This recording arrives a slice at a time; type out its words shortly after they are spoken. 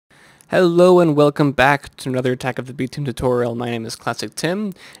Hello and welcome back to another Attack of the B-Team tutorial. My name is Classic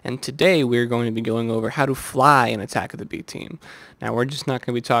Tim, and today we're going to be going over how to fly in Attack of the B-Team. Now we're just not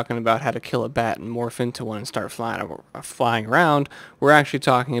going to be talking about how to kill a bat and morph into one and start flying around. We're actually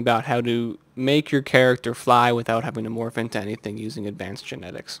talking about how to make your character fly without having to morph into anything using advanced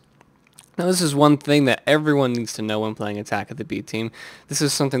genetics. Now this is one thing that everyone needs to know when playing Attack of the B-Team. This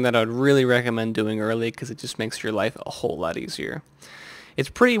is something that I would really recommend doing early because it just makes your life a whole lot easier. It's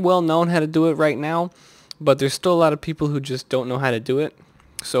pretty well known how to do it right now, but there's still a lot of people who just don't know how to do it.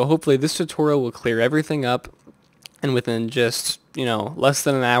 So hopefully this tutorial will clear everything up, and within just, less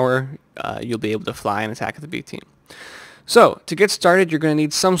than an hour, you'll be able to fly in Attack of the B-Team. So to get started, you're going to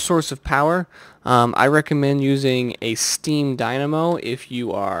need some source of power. I recommend using a steam dynamo if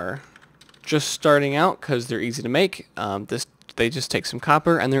you are just starting out because they're easy to make. They just take some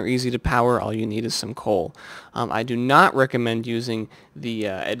copper and they're easy to power. All you need is some coal. I do not recommend using the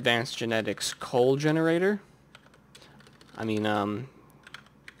advanced genetics coal generator. The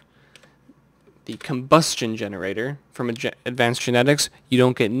combustion generator from advanced genetics. You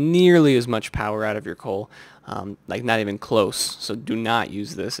don't get nearly as much power out of your coal, like not even close. So do not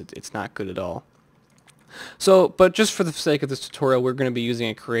use this. It's not good at all. But just for the sake of this tutorial, we're going to be using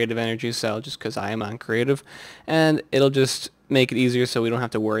a creative energy cell just because I am on creative, and it'll just make it easier so we don't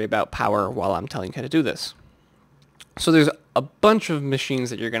have to worry about power while I'm telling you how to do this. So there's a bunch of machines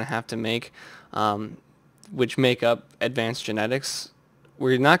that you're going to have to make, which make up advanced genetics.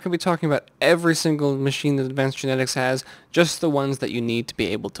 We're not going to be talking about every single machine that advanced genetics has, just the ones that you need to be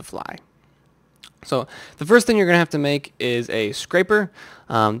able to fly. So the first thing you're going to have to make is a scraper.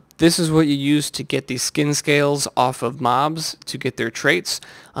 This is what you use to get these skin scales off of mobs to get their traits.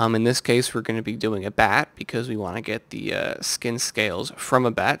 In this case, we're going to be doing a bat because we want to get the skin scales from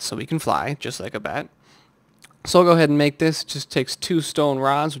a bat so we can fly just like a bat. So I'll go ahead and make this. It just takes 2 stone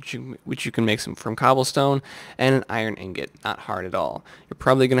rods, which you can make some from cobblestone, and an iron ingot. Not hard at all. You're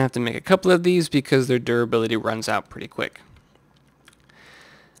probably going to have to make a couple of these because their durability runs out pretty quick.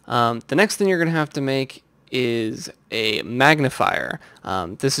 The next thing you're going to have to make is a magnifier.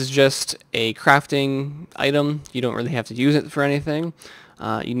 This is just a crafting item. You don't really have to use it for anything.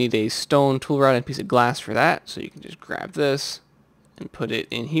 You need a stone tool rod and a piece of glass for that, so you can just grab this and put it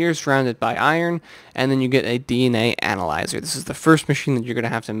in here surrounded by iron, and then you get a DNA analyzer. This is the first machine that you're going to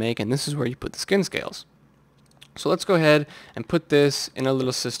have to make, and this is where you put the skin scales. So let's go ahead and put this in a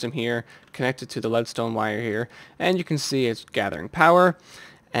little system here, connected to the leadstone wire here, and you can see it's gathering power.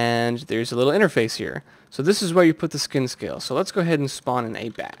 And there's a little interface here. So this is where you put the skin scale. So let's go ahead and spawn in a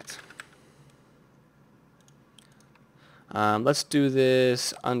bat. Let's do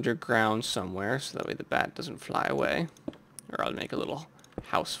this underground somewhere so that way the bat doesn't fly away. Or I'll make a little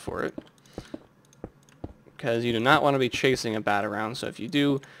house for it. Because you do not want to be chasing a bat around. So if you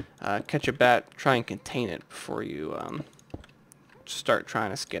do catch a bat, try and contain it before you start trying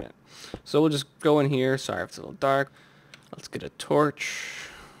to skin it. So we'll just go in here. Sorry if it's a little dark. Let's get a torch.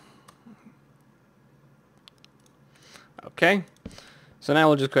 Okay, so now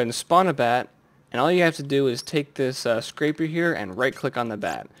we'll just go ahead and spawn a bat, and all you have to do is take this scraper here and right click on the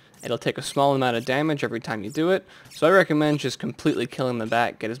bat. It'll take a small amount of damage every time you do it, so I recommend just completely killing the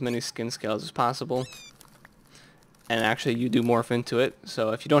bat, get as many skin scales as possible, and actually you do morph into it, so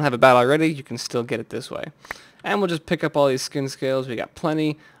if you don't have a bat already, you can still get it this way. And we'll just pick up all these skin scales. We got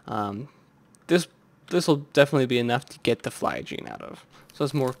plenty. This will definitely be enough to get the fly gene out of. So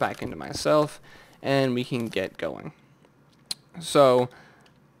let's morph back into myself, and we can get going. So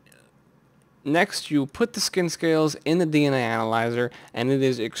next you put the skin scales in the DNA analyzer, and it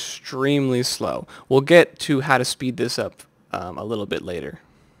is extremely slow. We'll get to how to speed this up a little bit later.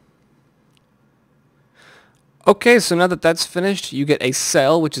 Okay, so now that that's finished, you get a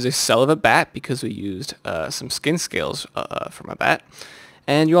cell, which is a cell of a bat because we used some skin scales from a bat.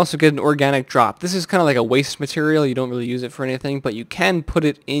 And you also get an organic drop. This is kind of like a waste material. You don't really use it for anything, but you can put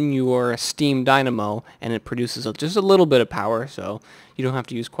it in your steam dynamo, and it produces just a little bit of power, so you don't have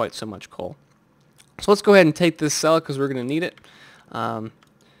to use quite so much coal. So let's go ahead and take this cell because we're going to need it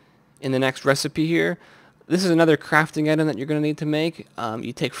in the next recipe here. This is another crafting item that you're going to need to make.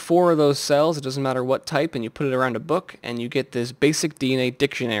 You take 4 of those cells, it doesn't matter what type, and you put it around a book, and you get this basic DNA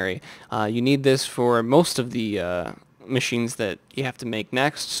dictionary. You need this for most of the machines that you have to make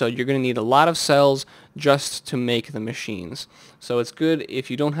next, so you're going to need a lot of cells just to make the machines. So it's good if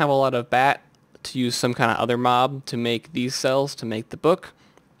you don't have a lot of bat to use some kind of other mob to make these cells to make the book,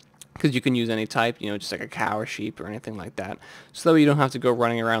 because you can use any type, just like a cow or sheep or anything like that, so that way you don't have to go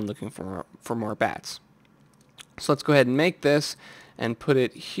running around looking for more bats. So let's go ahead and make this and put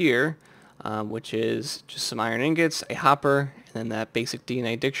it here, which is just some iron ingots, a hopper, and then that basic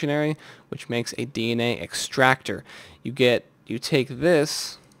DNA dictionary, which makes a DNA extractor. You take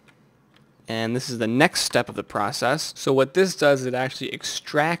this, and this is the next step of the process. So what this does, it actually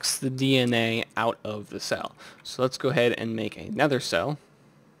extracts the DNA out of the cell. So let's go ahead and make another cell.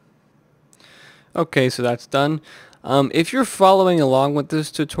 Okay, so that's done. If you're following along with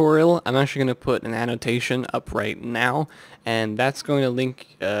this tutorial, I'm actually going to put an annotation up right now, and that's going to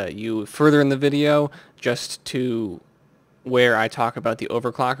link you further in the video just to where I talk about the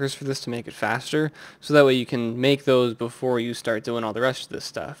overclockers for this to make it faster, so that way you can make those before you start doing all the rest of this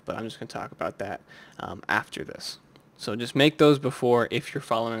stuff, but I'm just going to talk about that after this. So just make those before if you're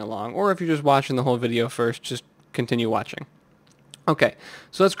following along, or if you're just watching the whole video first, just continue watching. Okay,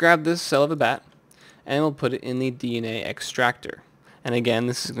 so let's grab this cell of a bat, and we'll put it in the DNA extractor. And again,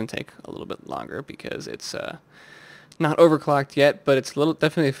 this is going to take a little bit longer because it's not overclocked yet, but it's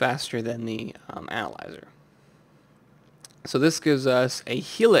definitely faster than the analyzer. So this gives us a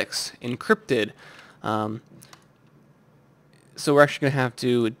helix encrypted. So we're actually going to have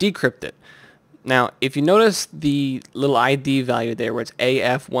to decrypt it. Now, if you notice the little ID value there where it's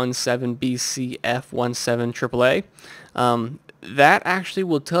AF17BCF17AAA, that actually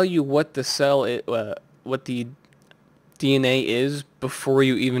will tell you what the cell what the DNA is before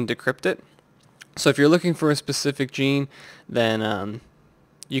you even decrypt it. So if you're looking for a specific gene, then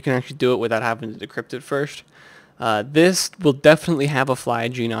you can actually do it without having to decrypt it first. This will definitely have a fly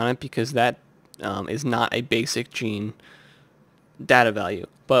gene on it because that is not a basic gene data value,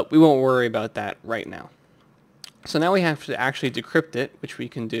 but we won't worry about that right now. So now we have to actually decrypt it, which we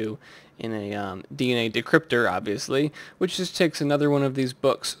can do in a DNA decryptor, obviously, which just takes another one of these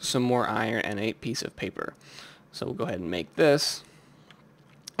books, some more iron, and a piece of paper. So we'll go ahead and make this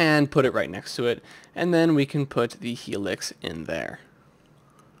and put it right next to it, and then we can put the helix in there.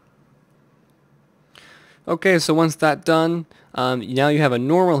 Okay, so once that's done, now you have a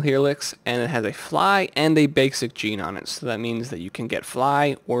normal helix, and it has a fly and a basic gene on it. So that means that you can get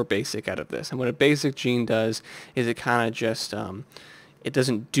fly or basic out of this. And what a basic gene does is it kind of just, it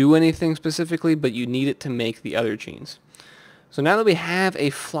doesn't do anything specifically, but you need it to make the other genes. So now that we have a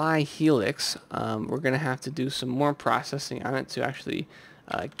fly helix, we're going to have to do some more processing on it to actually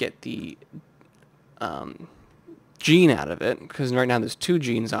get the gene out of it, because right now there's 2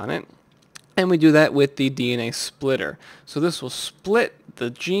 genes on it. And we do that with the DNA splitter. So this will split the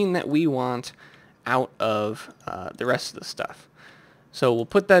gene that we want out of the rest of the stuff. So we'll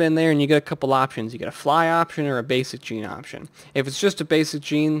put that in there, and you get a couple options. You get a fly option or a basic gene option. If it's just a basic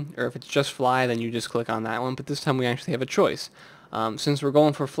gene, or if it's just fly, then you just click on that one. But this time we actually have a choice. Since we're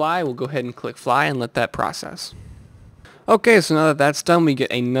going for fly, we'll go ahead and click fly and let that process. Okay, so now that that's done, we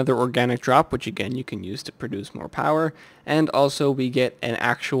get another organic drop, which again you can use to produce more power, and also we get an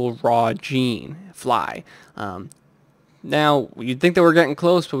actual raw gene, fly. Now, you'd think that we're getting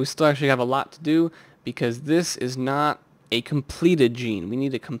close, but we still actually have a lot to do, because this is not a completed gene. We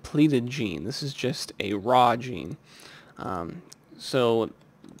need a completed gene. This is just a raw gene. So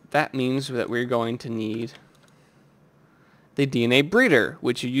that means that we're going to need the DNA breeder,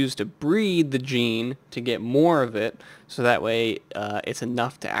 which you use to breed the gene to get more of it, so that way it's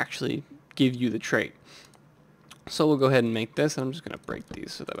enough to actually give you the trait. So we'll go ahead and make this, and I'm just going to break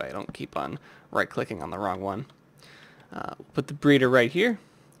these so that way I don't keep on right-clicking on the wrong one. Put the breeder right here,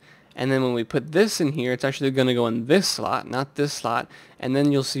 and then when we put this in here, it's actually going to go in this slot, not this slot, and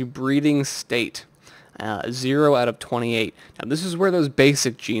then you'll see breeding state. 0 out of 28. Now this is where those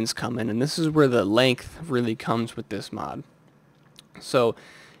basic genes come in, and this is where the length really comes with this mod. So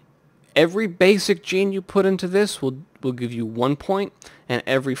every basic gene you put into this will give you 1 point, and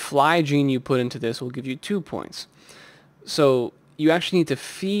every fly gene you put into this will give you 2 points. So you actually need to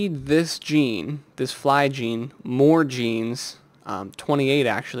feed this gene, this fly gene, more genes, 28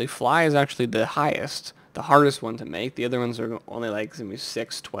 actually. Fly is actually the highest, the hardest one to make. The other ones are only like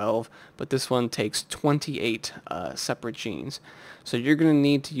 6, 12, but this one takes 28 separate genes. So you're going to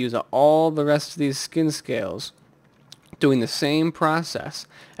need to use all the rest of these skin scales doing the same process,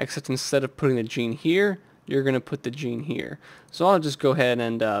 except instead of putting the gene here, you're going to put the gene here. So I'll just go ahead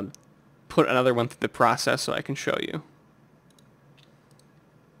and put another one through the process so I can show you.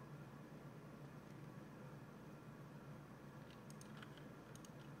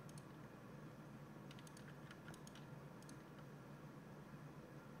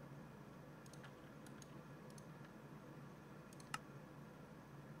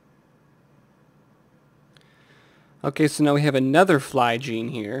 Okay, so now we have another fly gene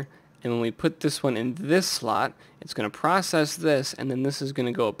here, and when we put this one in this slot, it's going to process this, and then this is going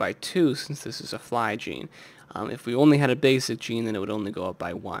to go up by 2 since this is a fly gene. If we only had a basic gene, then it would only go up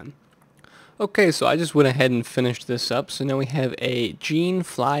by 1. Okay, so I just went ahead and finished this up. So now we have a gene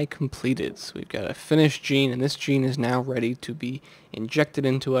fly completed. So we've got a finished gene, and this gene is now ready to be injected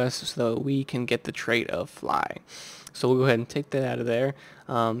into us so that we can get the trait of fly. So we'll go ahead and take that out of there,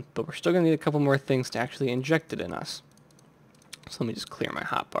 but we're still going to need a couple more things to actually inject it in us. So let me just clear my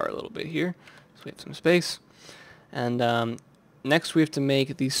hotbar a little bit here so we have some space. And next we have to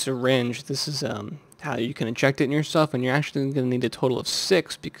make the syringe. This is how you can inject it in yourself, and you're actually going to need a total of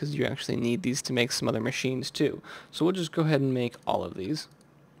 6 because you actually need these to make some other machines too. So we'll just go ahead and make all of these.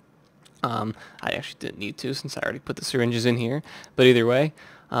 I actually didn't need to since I already put the syringes in here, but either way,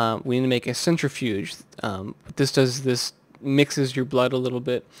 we need to make a centrifuge. What this does, this mixes your blood a little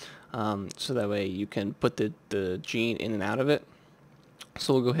bit, so that way you can put the gene in and out of it.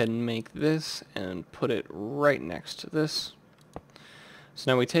 So we'll go ahead and make this and put it right next to this. So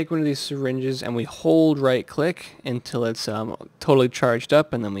now we take one of these syringes and we hold right click until it's totally charged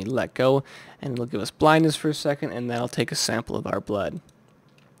up, and then we let go, and it'll give us blindness for a second, and that'll take a sample of our blood.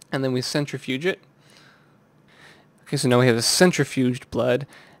 And then we centrifuge it. Okay, so now we have a centrifuged blood,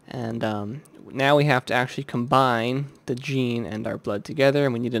 and now we have to actually combine the gene and our blood together,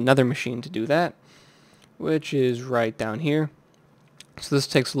 and we need another machine to do that, which is right down here. So this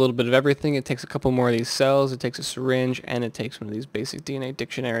takes a little bit of everything. It takes a couple more of these cells, it takes a syringe, and it takes one of these basic DNA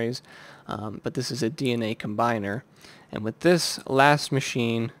dictionaries. But this is a DNA combiner. And with this last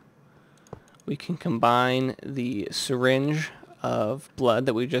machine, we can combine the syringe of blood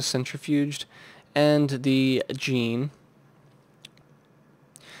that we just centrifuged and the gene.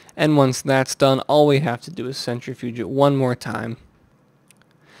 And once that's done, all we have to do is centrifuge it one more time,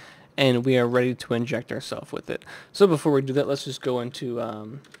 and we are ready to inject ourselves with it. So before we do that, let's just go into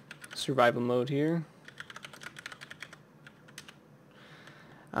survival mode here.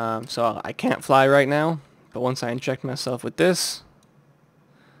 So I can't fly right now, but once I inject myself with this,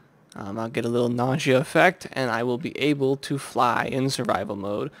 I'll get a little nausea effect, and I will be able to fly in survival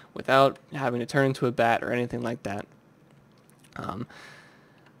mode without having to turn into a bat or anything like that.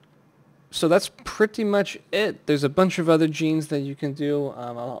 So that's pretty much it. There's a bunch of other genes that you can do.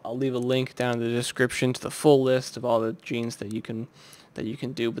 I'll leave a link down in the description to the full list of all the genes that you can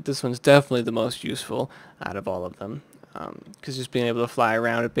do. But this one's definitely the most useful out of all of them, because just being able to fly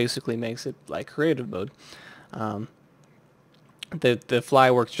around, it basically makes it like creative mode. The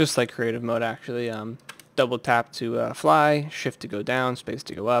fly works just like creative mode actually. Double tap to fly, shift to go down, space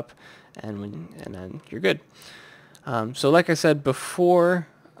to go up, and then you're good. So like I said before,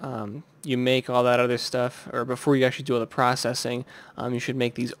 you make all that other stuff, or before you actually do all the processing, you should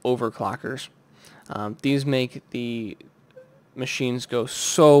make these overclockers. These make the machines go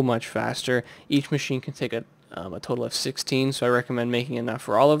so much faster. Each machine can take a total of 16, so I recommend making enough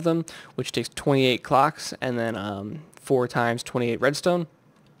for all of them, which takes 28 clocks, and then 4 times 28 redstone.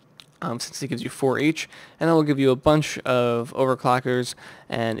 Since it gives you 4 each, and that will give you a bunch of overclockers,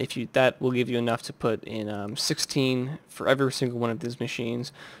 and that will give you enough to put in 16 for every single one of these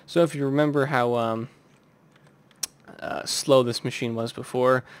machines. So if you remember how slow this machine was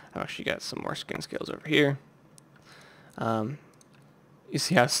before, I've actually got some more skin scales over here. You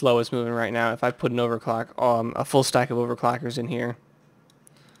see how slow it's moving right now. If I put a full stack of overclockers in here,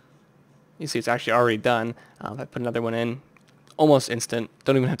 you see it's actually already done. If I put another one in, almost instant,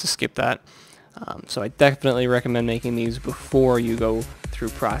 don't even have to skip that. So I definitely recommend making these before you go through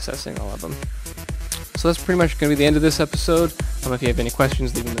processing all of them. So that's pretty much going to be the end of this episode. If you have any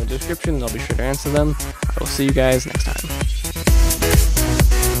questions, leave them in the description and I'll be sure to answer them. I will see you guys next time.